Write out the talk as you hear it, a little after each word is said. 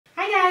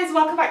guys,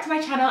 welcome back to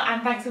my channel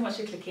and thanks so much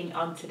for clicking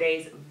on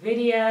today's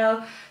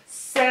video.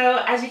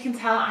 So as you can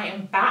tell, I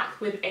am back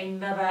with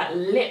another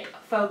lip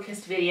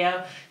focused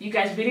video. You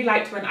guys really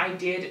liked when I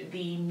did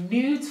the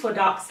nudes for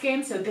dark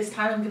skin, so this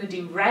time I'm going to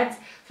do reds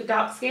for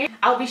dark skin.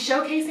 I'll be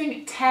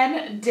showcasing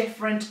 10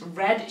 different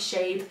red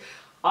shades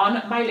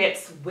on my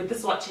lips with the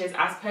swatches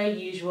as per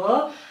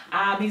usual.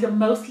 These are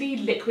mostly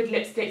liquid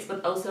lipsticks,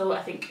 but also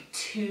I think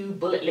 2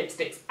 bullet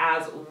lipsticks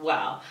as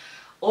well.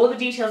 All the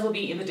details will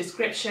be in the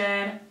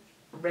description,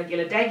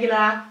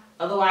 regular.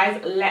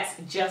 Otherwise, let's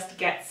just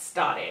get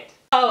started.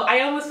 Oh,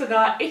 I almost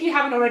forgot. If you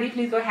haven't already,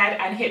 please go ahead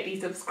and hit the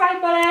subscribe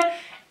button.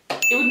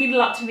 It would mean a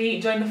lot to me.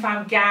 Join the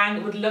fam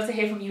gang. Would love to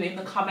hear from you in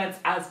the comments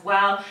as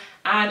well.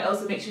 And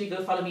also make sure you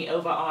go follow me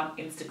over on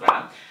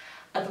Instagram.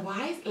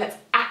 Otherwise, let's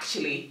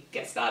actually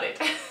get started.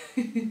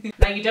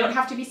 Now, you don't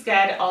have to be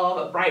scared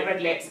of bright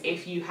red lips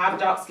if you have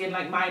dark skin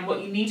like mine.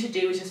 What you need to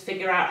do is just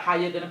figure out how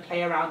you're going to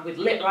play around with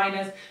lip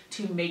liners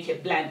to make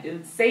it blend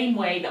in the same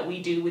way that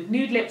we do with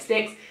nude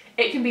lipsticks.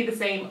 It can be the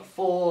same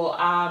for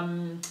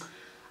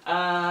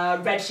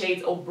red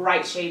shades or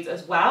bright shades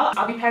as well.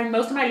 I'll be pairing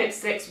most of my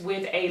lipsticks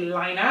with a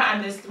liner,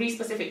 and there's 3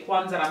 specific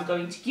ones that I'm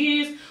going to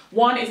use.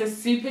 One is a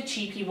super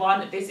cheapy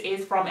one. This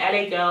is from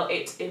LA Girl.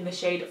 It's in the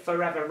shade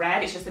Forever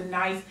Red. It's just a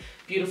nice,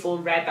 beautiful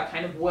red that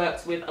kind of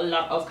works with a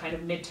lot of kind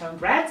of mid-toned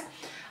reds.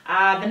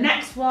 The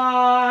next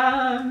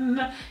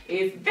one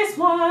is this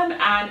one,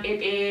 and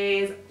it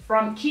is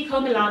from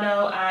Kiko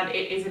Milano, and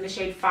it is in the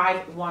shade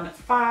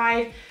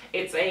 515.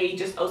 It's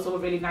just also a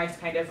really nice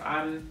kind of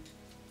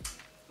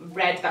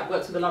red that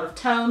works with a lot of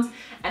tones.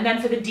 And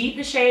then for the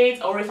deeper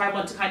shades, or if I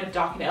want to kind of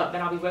darken it up,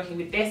 then I'll be working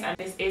with this, and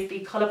this is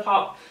the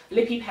Colourpop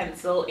Lippie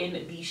pencil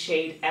in the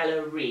shade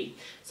Ellarie.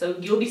 So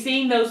you'll be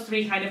seeing those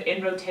 3 kind of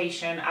in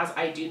rotation as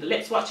I do the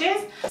lip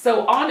swatches.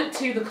 So on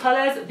to the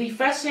colours. The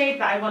first shade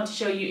that I want to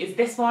show you is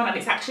this one, and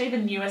it's actually the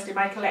newest in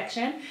my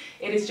collection.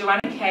 It is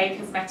Joanna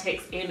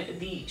Cosmetics in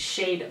the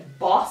shade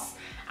Boss.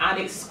 And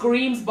it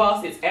screams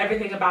boss. It's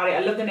everything about it.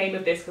 I love the name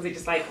of this because it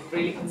just like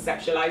really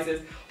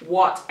conceptualizes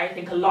what I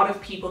think a lot of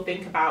people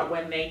think about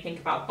when they think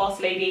about boss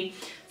lady.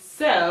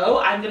 So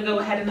I'm gonna go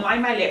ahead and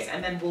line my lips,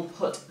 and then we'll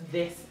put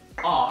this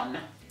on.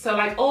 So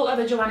like all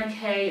other Joanna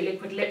K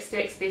liquid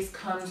lipsticks, this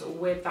comes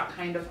with that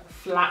kind of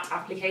flat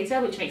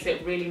applicator, which makes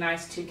it really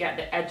nice to get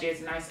the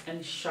edges nice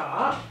and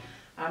sharp.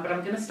 But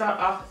I'm gonna start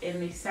off in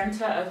the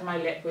center of my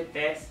lip with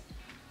this,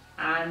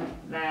 and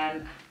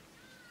then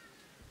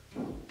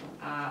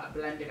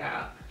blend it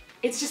out.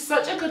 It's just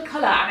such a good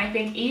color, and I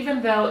think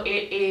even though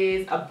it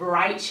is a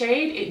bright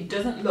shade, it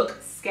doesn't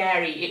look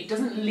scary. It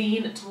doesn't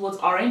lean towards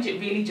orange. It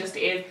really just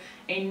is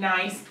a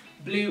nice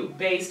blue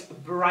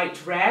based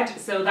bright red,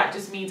 so that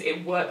just means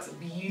it works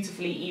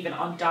beautifully even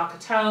on darker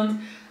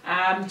tones.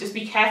 Just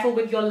be careful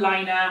with your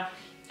liner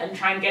and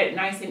try and get it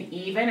nice and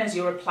even as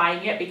you're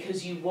applying it,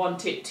 because you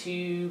want it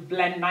to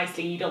blend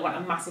nicely. You don't want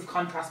a massive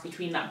contrast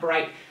between that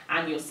bright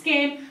and your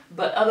skin,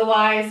 but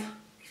otherwise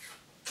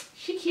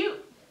she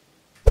cute.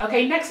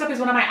 Okay, next up is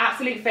one of my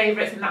absolute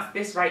favorites, and that's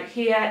this right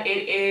here.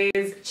 It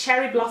is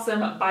Cherry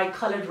Blossom by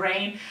Coloured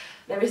Raine.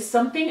 There is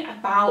something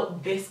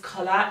about this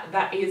colour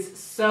that is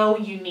so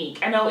unique.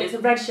 I know it's a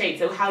red shade,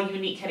 so how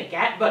unique can it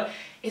get? But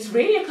it's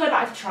really a colour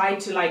that I've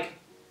tried to like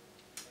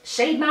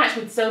shade match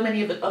with so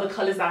many of the other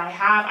colours that I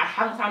have. I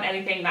haven't found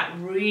anything that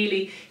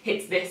really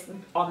hits this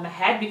on the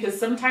head, because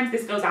sometimes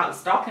this goes out of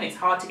stock and it's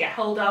hard to get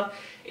hold of.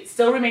 It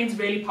still remains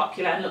really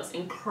popular and looks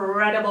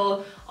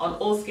incredible on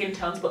all skin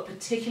tones, but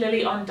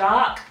particularly on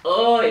dark.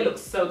 Oh, it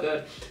looks so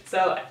good.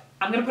 So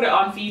I'm going to put it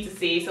on for you to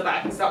see so that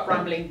I can stop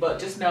rambling, but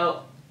just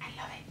know I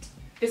love it.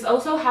 This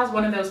also has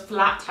one of those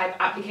flat type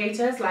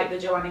applicators like the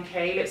Joanna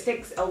K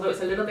lipsticks, although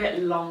it's a little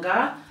bit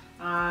longer,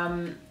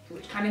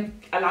 which kind of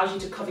allows you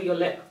to cover your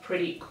lip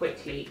pretty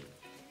quickly.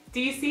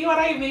 Do you see what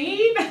I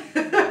mean?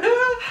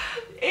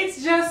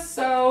 It's just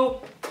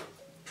so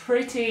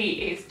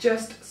pretty. It's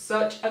just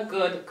such a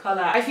good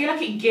color. I feel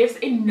like it gives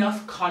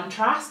enough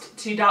contrast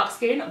to dark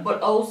skin, but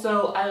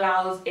also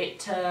allows it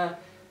to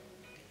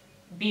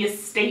be a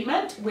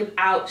statement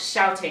without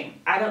shouting.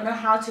 I don't know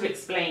how to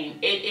explain.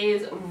 It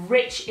is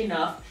rich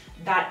enough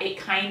that it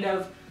kind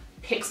of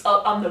picks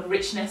up on the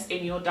richness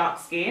in your dark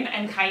skin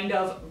and kind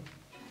of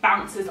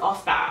bounces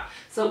off that.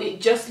 So it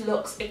just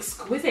looks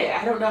exquisite.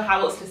 I don't know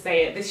how else to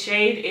say it. This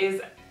shade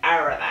is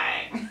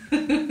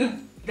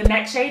everything. The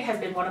next shade has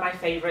been one of my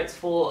favorites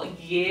for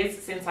years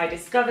since I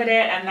discovered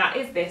it, and that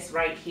is this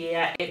right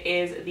here. It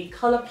is the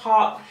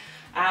Colourpop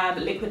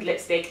liquid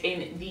lipstick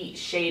in the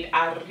shade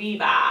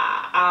Arriba.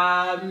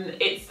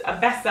 It's a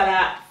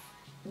bestseller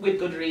with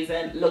good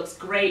reason. Looks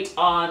great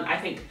on, I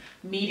think,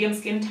 medium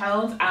skin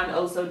tones and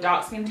also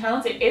dark skin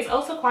tones. It is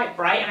also quite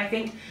bright, and I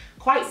think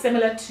quite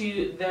similar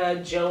to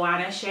the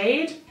Joanna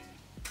shade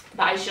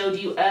that I showed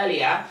you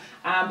earlier.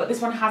 But this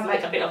one has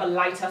like a bit of a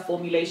lighter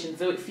formulation,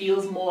 so it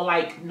feels more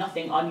like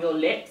nothing on your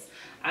lips,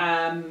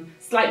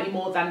 slightly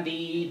more than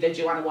the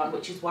Joanna one,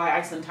 which is why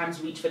I sometimes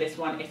reach for this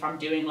one if I'm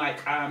doing like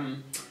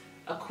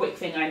a quick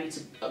thing I need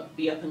to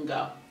be up and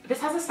go. This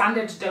has a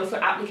standard doe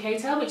foot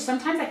applicator, which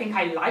sometimes I think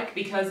I like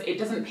because it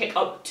doesn't pick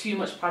up too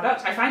much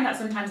product. I find that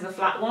sometimes the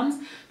flat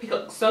ones pick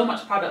up so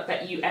much product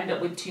that you end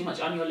up with too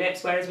much on your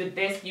lips, whereas with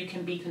this you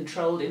can be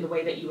controlled in the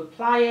way that you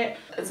apply it.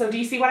 So do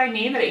you see what I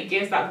mean? That it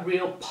gives that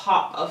real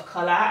pop of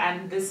colour,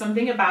 and there's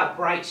something about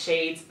bright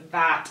shades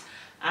that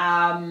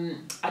are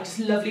just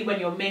lovely when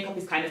your makeup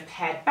is kind of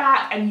pared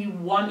back and you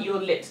want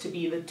your lips to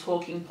be the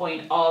talking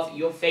point of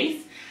your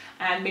face.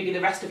 And maybe the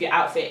rest of your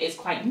outfit is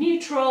quite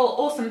neutral,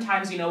 or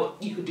sometimes, you know,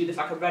 you could do this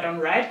like a red on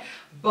red,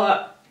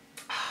 but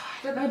I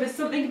don't know, there's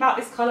something about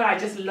this colour, I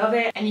just love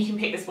it. And you can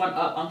pick this one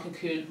up on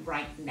Cocoon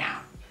right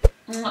now.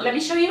 Let me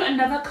show you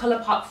another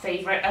Colourpop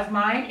favourite of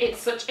mine. It's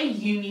such a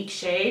unique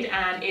shade,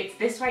 and it's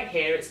this right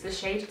here. It's the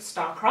shade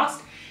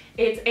Star-Crossed.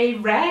 It's a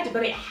red,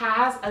 but it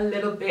has a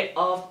little bit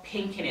of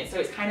pink in it, so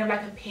it's kind of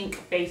like a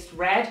pink-based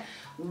red,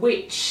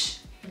 which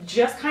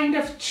just kind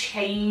of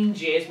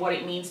changes what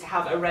it means to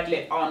have a red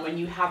lip on when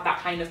you have that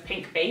kind of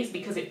pink base,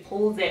 because it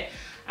pulls it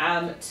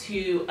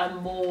to a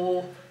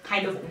more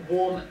kind of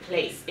warm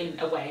place in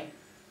a way.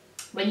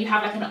 When you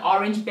have like an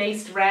orange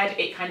based red,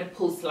 it kind of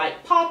pulls to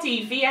like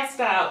party,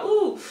 fiesta,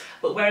 ooh.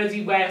 But whereas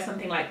you wear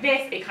something like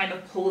this, it kind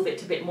of pulls it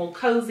to a bit more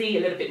cozy,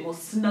 a little bit more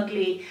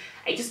snuggly.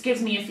 It just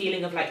gives me a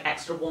feeling of like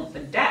extra warmth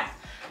and depth.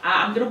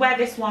 I'm going to wear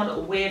this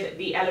one with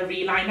the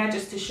Ellarie liner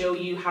just to show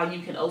you how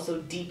you can also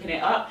deepen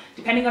it up.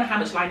 Depending on how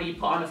much liner you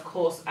put on, of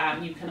course,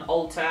 you can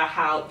alter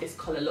how this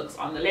colour looks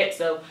on the lip.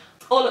 So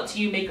all up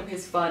to you, makeup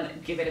is fun,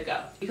 give it a go.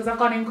 Because I've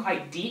gone in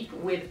quite deep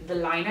with the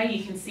liner,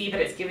 you can see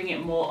that it's giving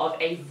it more of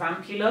a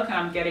vampy look, and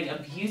I'm getting a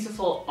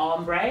beautiful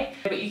ombre.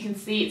 But you can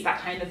see it's that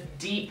kind of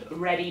deep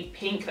reddy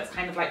pink that's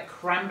kind of like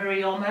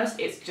cranberry almost.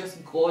 It's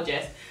just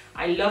gorgeous.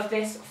 I love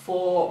this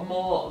for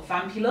more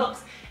vampy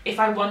looks. If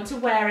I want to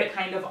wear it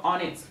kind of on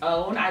its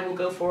own, I will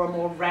go for a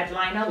more red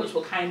liner, which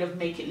will kind of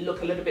make it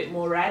look a little bit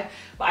more red.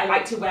 But I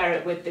like to wear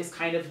it with this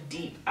kind of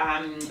deep,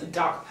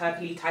 dark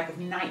purpley type of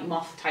night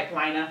moth type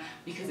liner,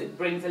 because it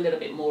brings a little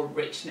bit more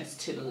richness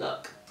to the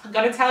look. I've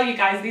got to tell you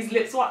guys, these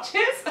lip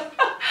swatches,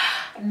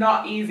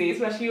 not easy,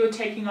 especially when you're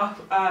taking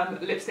off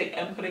lipstick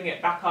and putting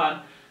it back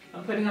on.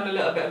 I'm putting on a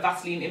little bit of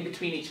Vaseline in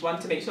between each one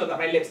to make sure that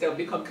my lips don't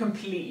become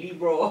completely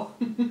raw.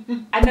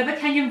 Another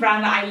Kenyan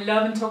brand that I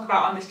love and talk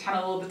about on this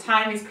channel all the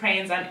time is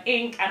Crayons and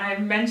Ink, and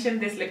I've mentioned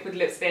this liquid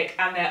lipstick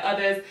and their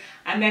others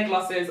and their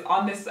glosses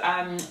on this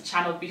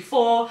channel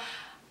before.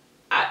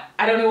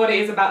 I don't know what it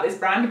is about this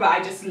brand, but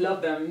I just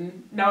love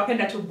them.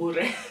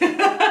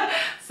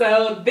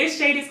 So this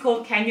shade is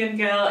called Kenyan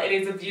Girl. It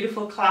is a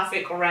beautiful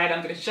classic red.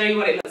 I'm going to show you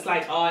what it looks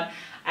like on.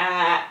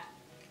 I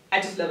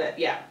just love it.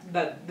 Yeah,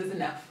 but there's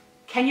enough.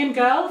 Kenyan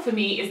Girl for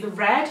me is the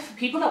red for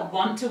people that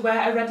want to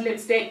wear a red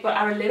lipstick but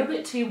are a little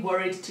bit too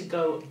worried to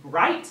go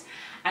bright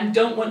and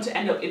don't want to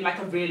end up in like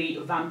a really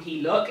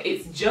vampy look.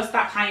 It's just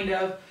that kind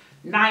of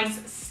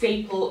nice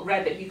staple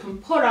red that you can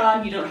put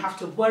on, you don't have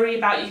to worry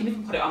about. You can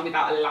even put it on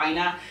without a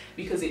liner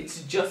because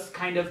it's just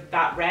kind of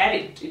that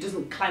red. It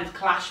doesn't kind of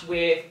clash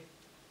with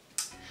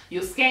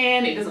your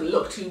skin, it doesn't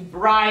look too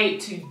bright,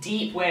 too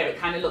deep where it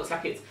kind of looks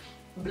like it's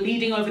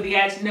bleeding over the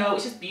edge. No,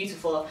 it's just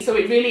beautiful. So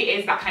it really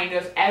is that kind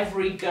of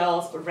every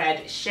girl's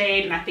red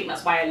shade, and I think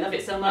that's why I love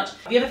it so much.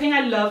 The other thing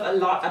I love a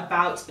lot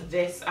about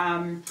this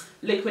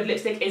liquid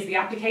lipstick is the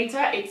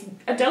applicator. It's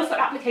a doe foot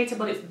applicator,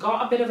 but it's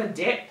got a bit of a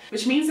dip,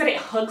 which means that it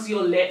hugs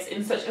your lips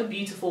in such a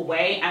beautiful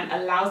way and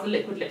allows the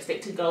liquid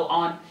lipstick to go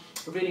on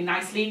really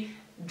nicely.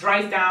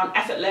 Dries down,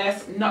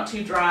 effortless, not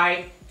too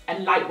dry,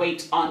 and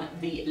lightweight on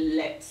the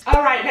lips.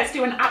 All right, let's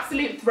do an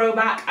absolute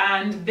throwback,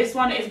 and this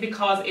one is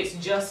because it's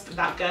just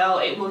that girl.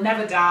 It will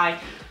never die.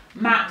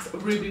 M.A.C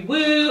Ruby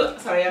Woo.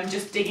 Sorry, I'm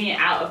just digging it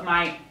out of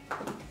my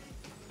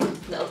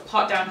little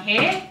pot down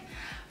here.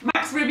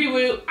 M.A.C Ruby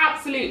Woo,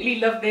 absolutely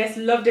love this.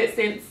 Loved it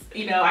since,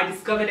 you know, I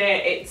discovered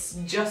it. It's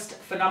just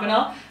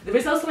phenomenal. There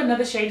is also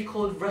another shade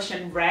called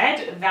Russian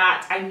Red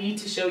that I need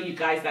to show you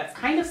guys that's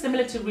kind of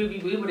similar to Ruby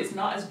Woo, but it's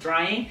not as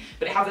drying,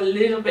 but it has a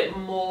little bit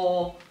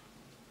more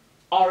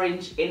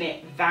orange in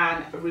it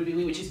than Ruby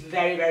Woo, which is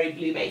very, very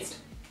blue based.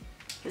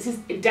 This is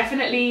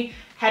definitely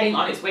heading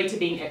on its way to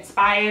being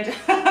expired.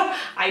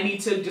 I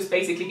need to just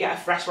basically get a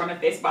fresh one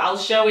of this, but I'll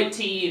show it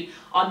to you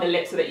on the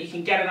lip so that you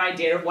can get an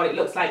idea of what it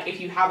looks like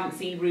if you haven't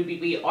seen Ruby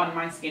Woo on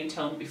my skin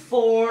tone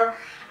before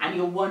and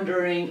you're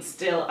wondering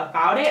still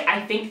about it.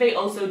 I think they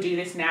also do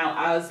this now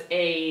as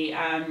a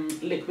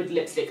liquid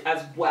lipstick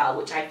as well,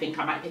 which I think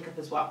I might pick up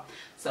as well.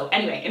 So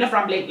anyway, enough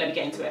rambling, let me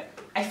get into it.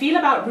 I feel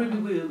about Ruby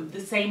Woo the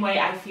same way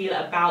I feel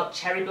about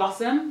Cherry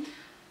Blossom.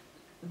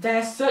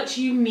 They're such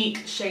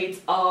unique shades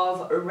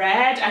of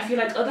red. I feel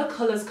like other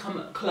colours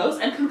come close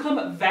and can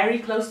come very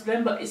close to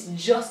them, but it's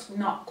just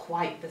not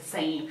quite the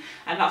same.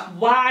 And that's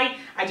why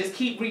I just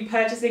keep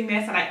repurchasing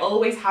this, and I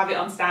always have it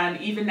on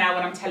stand, even now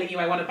when I'm telling you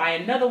I want to buy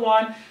another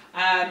one.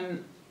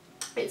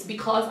 It's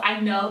because I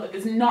know that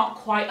there's not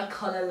quite a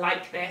colour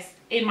like this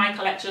in my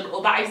collection,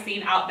 or that I've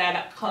seen out there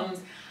that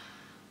comes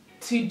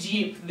to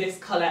dupe this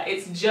colour.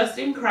 It's just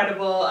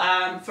incredible.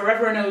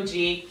 Forever an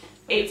OG.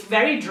 It's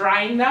very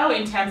drying though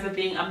in terms of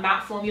being a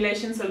matte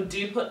formulation, so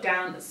do put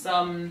down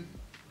some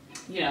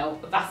you know,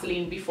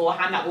 Vaseline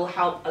beforehand. That will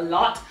help a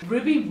lot.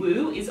 Ruby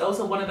Woo is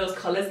also one of those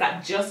colors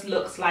that just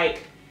looks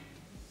like,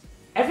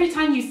 every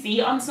time you see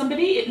it on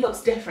somebody, it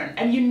looks different.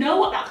 And you know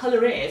what that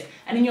color is.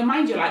 And in your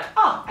mind, you're like,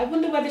 oh, I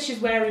wonder whether she's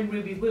wearing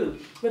Ruby Woo.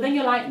 But then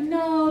you're like,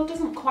 no, it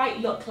doesn't quite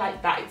look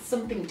like that. It's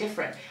something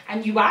different.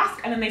 And you ask,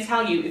 and then they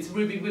tell you it's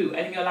Ruby Woo.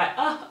 And you're like,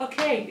 oh,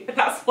 okay,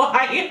 that's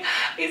why.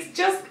 It's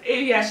just,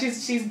 yeah,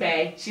 she's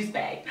bae. She's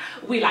bae.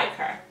 We like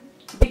her.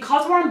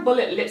 Because we're on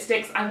bullet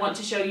lipsticks, I want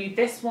to show you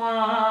this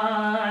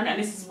one. And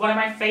this is one of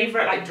my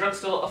favorite, like,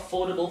 drugstore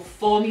affordable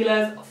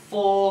formulas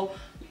for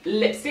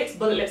lipsticks,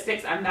 bullet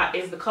lipsticks, and that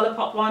is the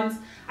Colourpop ones.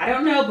 I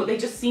don't know, but they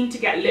just seem to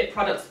get lip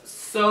products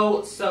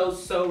so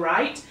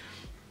right.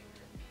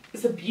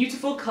 It's a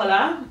beautiful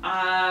color,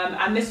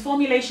 and this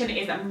formulation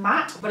is a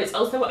matte, but it's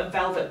also a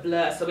velvet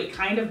blur, so it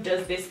kind of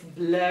does this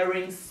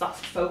blurring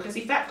soft focus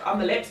effect on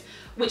the lips,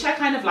 which I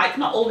kind of like.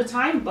 Not all the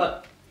time,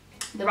 but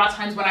there are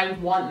times when I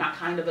want that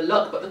kind of a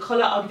look. But the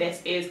color of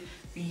this is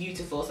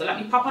beautiful. So let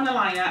me pop on a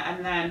liner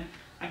and then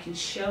I can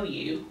show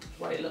you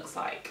what it looks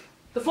like.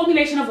 The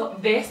formulation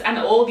of this and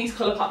all these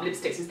Colourpop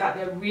lipsticks is that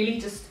they're really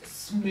just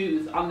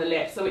smooth on the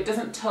lip. So it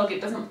doesn't tug,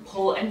 it doesn't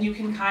pull, and you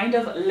can kind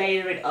of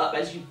layer it up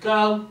as you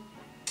go.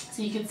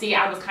 So you can see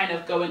I was kind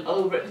of going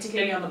over it,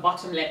 particularly on the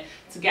bottom lip,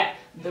 to get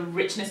the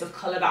richness of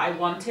colour that I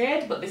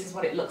wanted. But this is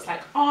what it looks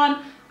like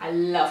on. I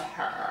love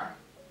her.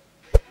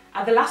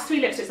 The last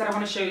three lipsticks that I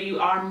want to show you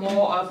are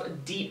more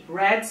of deep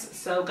reds,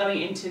 so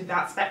going into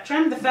that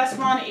spectrum. The first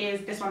one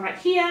is this one right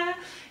here.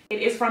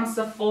 It is from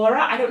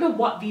Sephora. I don't know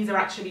what these are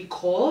actually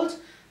called.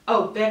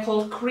 Oh, they're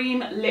called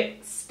Creme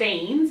Lip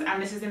Stains,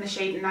 and this is in the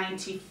shade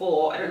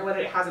 94. I don't know whether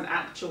it has an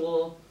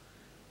actual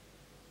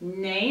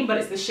name, but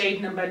it's the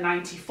shade number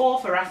 94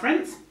 for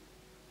reference.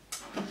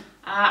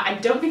 I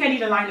don't think I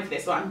need a line of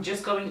this, so I'm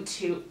just going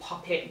to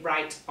pop it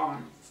right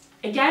on.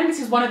 Again, this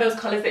is one of those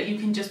colours that you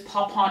can just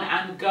pop on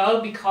and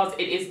go because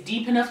it is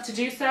deep enough to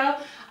do so.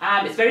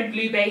 It's very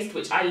blue based,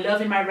 which I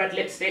love in my red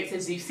lipsticks,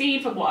 as you've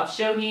seen from what I've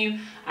shown you.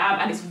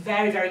 And it's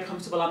very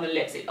comfortable on the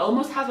lips. It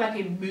almost has like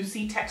a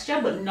moussey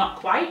texture, but not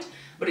quite.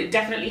 But it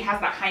definitely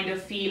has that kind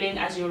of feeling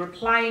as you're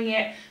applying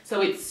it.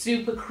 So it's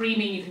super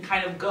creamy. You can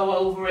kind of go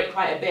over it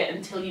quite a bit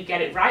until you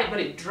get it right, but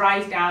it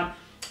dries down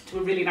to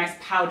a really nice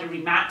powdery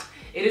matte.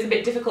 It is a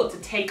bit difficult to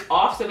take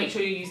off, so make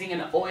sure you're using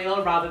an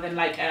oil rather than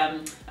like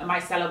a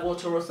micellar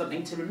water or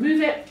something to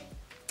remove it.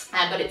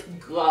 But it's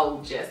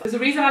gorgeous. There's a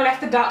reason I left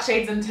the dark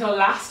shades until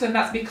last, and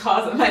that's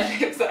because my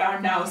lips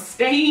are now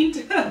stained.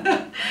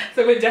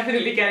 So we're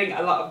definitely getting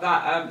a lot of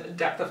that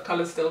depth of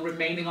colour still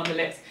remaining on the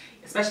lips,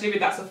 especially with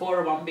that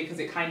Sephora one, because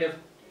it kind of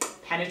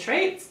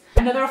penetrates.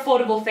 Another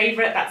affordable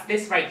favourite, that's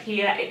this right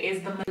here. It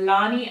is the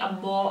Milani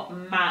Amore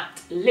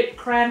Matte Lip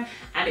Creme,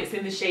 and it's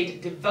in the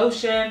shade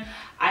Devotion.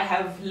 I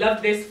have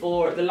loved this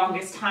for the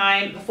longest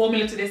time. The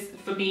formula to this,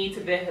 for me,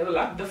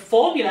 the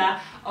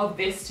formula of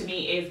this to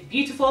me is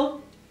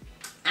beautiful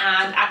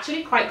and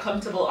actually quite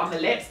comfortable on the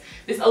lips.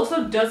 This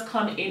also does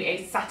come in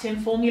a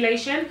satin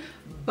formulation,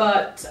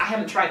 but I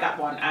haven't tried that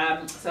one.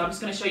 So I'm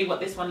just going to show you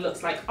what this one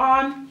looks like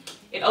on.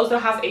 It also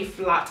has a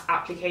flat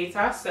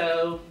applicator,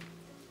 so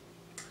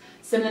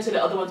similar to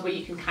the other ones where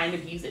you can kind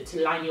of use it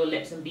to line your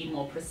lips and be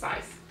more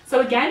precise. So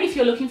again, if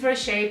you're looking for a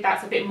shade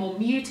that's a bit more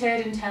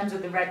muted in terms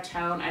of the red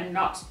tone and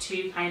not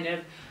too kind of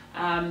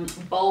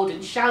bold and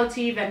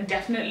shouty, then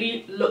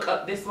definitely look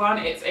up this one.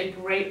 It's a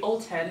great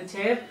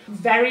alternative.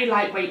 Very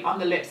lightweight on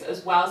the lips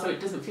as well, so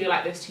it doesn't feel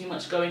like there's too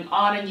much going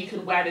on, and you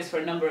can wear this for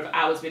a number of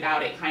hours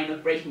without it kind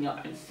of breaking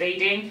up and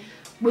fading.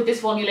 With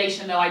this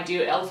formulation though, I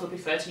do also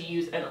prefer to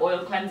use an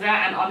oil cleanser,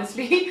 and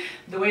honestly,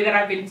 the way that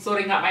I've been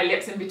sorting out my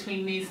lips in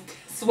between these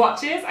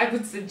swatches, I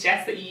would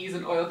suggest that you use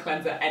an oil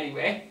cleanser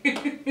anyway.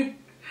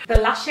 The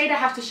last shade I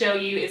have to show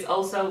you is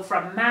also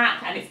from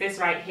M.A.C, and it's this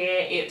right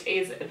here. It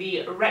is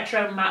the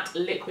Retro Matte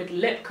Liquid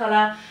Lip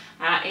Colour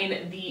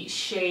in the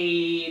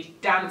shade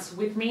Dance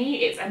With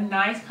Me. It's a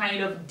nice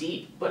kind of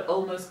deep, but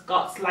almost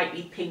got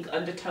slightly pink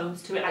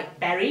undertones to it,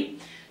 like berry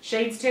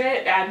shades to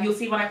it. You'll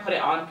see when I put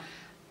it on.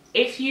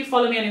 If you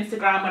follow me on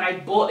Instagram, when I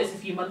bought this a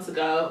few months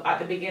ago at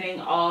the beginning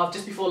of,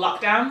 just before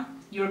lockdown,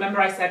 you remember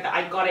I said that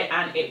I got it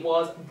and it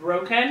was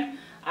broken.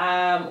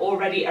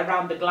 Already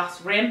around the glass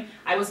rim.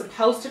 I was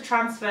supposed to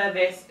transfer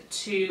this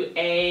to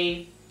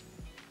a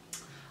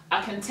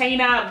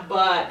container,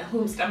 but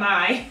whomst am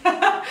I?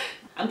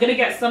 I'm gonna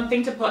get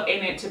something to put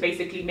in it to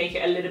basically make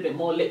it a little bit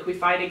more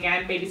liquefied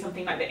again. Maybe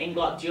something like the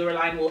Inglot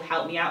Duraline will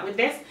help me out with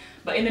this.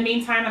 But in the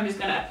meantime, I'm just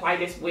gonna apply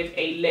this with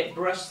a lip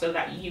brush so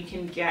that you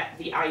can get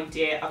the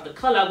idea of the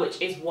color,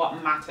 which is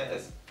what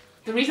matters.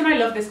 The reason I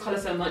love this colour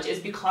so much is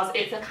because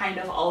it's a kind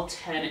of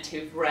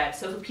alternative red.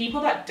 So for people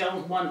that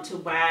don't want to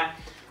wear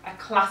a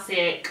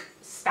classic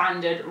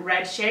standard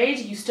red shade,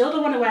 you still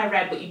don't want to wear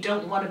red, but you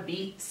don't want to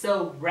be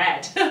so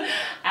red.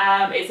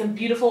 It's a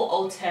beautiful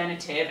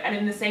alternative, and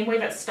in the same way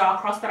that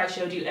Starcross that I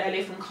showed you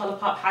earlier from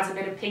Colourpop has a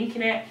bit of pink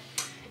in it,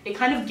 it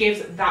kind of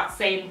gives that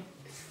same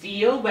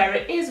feel where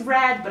it is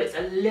red, but it's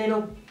a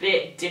little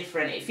bit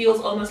different. It feels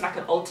almost like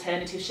an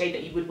alternative shade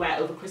that you would wear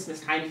over Christmas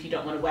time if you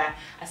don't want to wear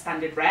a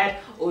standard red,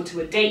 or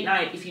to a date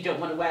night if you don't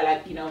want to wear,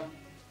 like, you know,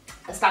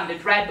 a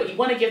standard red, but you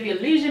want to give the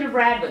illusion of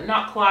red, but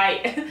not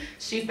quite.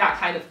 She's that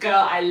kind of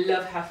girl. I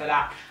love her for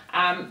that.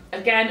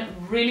 Again,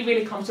 really,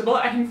 really comfortable.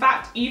 And in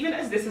fact, even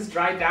as this has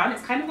dried down,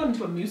 it's kind of gone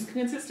into a mousse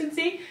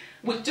consistency,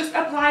 which just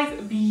applies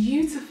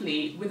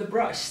beautifully with a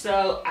brush.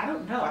 So I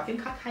don't know, I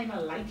think I kind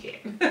of like it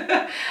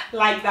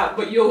like that,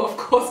 but you'll of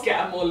course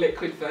get a more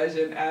liquid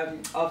version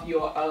of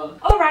your own.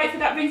 Alright, so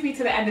that brings me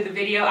to the end of the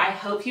video. I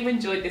hope you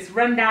enjoyed this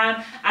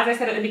rundown. As I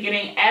said at the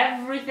beginning,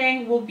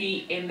 everything will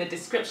be in the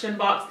description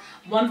box.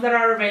 Ones that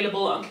are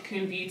available on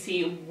Cocoon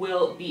Beauty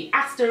will be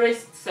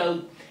asterisked,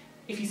 so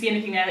if you see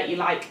anything there that you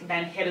like,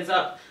 then hit us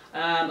up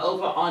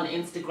over on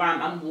Instagram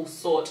and we'll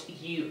sort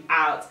you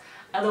out.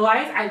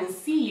 Otherwise, I will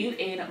see you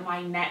in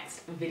my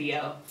next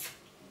video.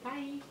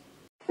 Bye.